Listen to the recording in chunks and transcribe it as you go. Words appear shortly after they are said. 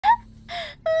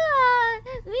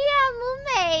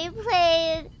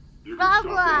played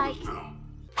Roblox.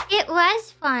 It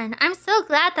was fun. I'm so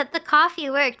glad that the coffee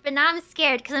worked, but now I'm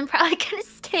scared because I'm probably gonna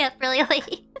stay up really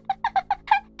late.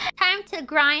 Time to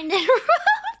grind and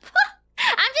Roblox.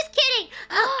 I'm just kidding.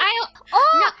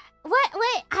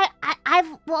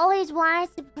 I've always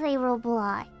wanted to play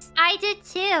Roblox. I did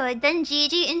too. Then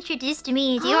Gigi introduced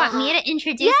me. Do you want me to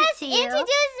introduce it to you? Yes,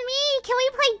 introduce me. Can we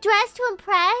play Dress to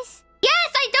Impress?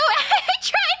 Yes, I don't. I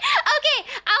tried. Okay,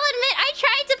 I'll admit I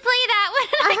tried to play that when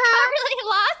I got really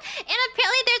lost, and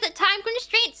apparently there's a time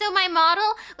constraint, so my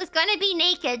model was gonna be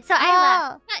naked, so I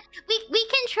left. But we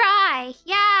can try.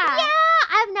 Yeah. Yeah,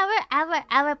 I've never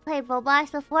ever played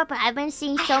Roblox before, but I've been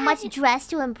seeing so much Dress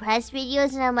to Impress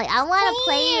videos, and I'm like, I want to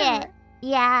play it.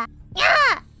 Yeah.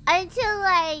 Yeah. Until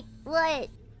like what?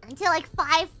 Until like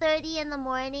 5:30 in the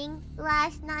morning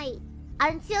last night.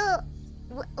 Until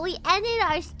we ended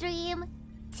our stream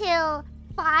till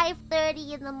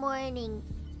 5:30 in the morning.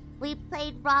 We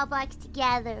played Roblox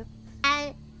together.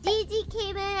 And Gigi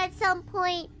came in at some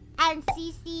point, and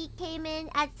Cece came in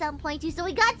at some point too. So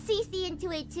we got Cece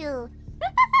into it too.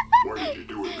 What did you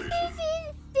do with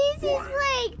me? Cece's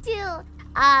playing too.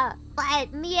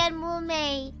 But me and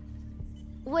Mumei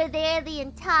were there the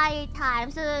entire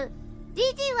time. So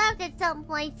Gigi left at some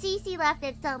point, Cece left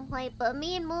at some point, but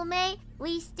me and Mumei,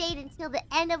 we stayed until the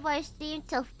end of our stream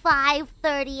till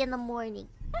 5:30 in the morning.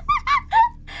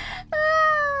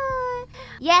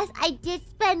 Yes, I did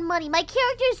spend money. My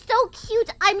character is so cute.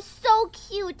 I'm so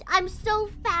cute. I'm so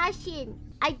fashion.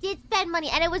 I did spend money,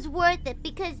 and it was worth it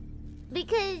because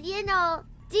you know,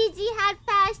 Gigi had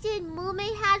fashion,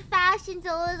 Mumei had fashion, so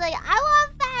it was like, I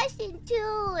want fashion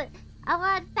too. I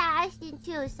want fashion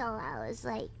too, so I was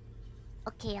like,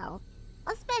 okay, I'll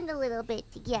spend a little bit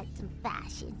to get some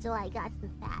fashion. So I got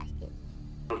some fashion.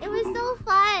 It was so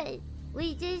fun.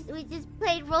 We just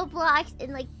played Roblox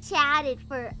and like chatted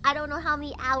for I don't know how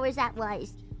many hours that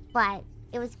was, but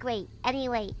it was great.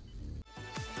 Anyway,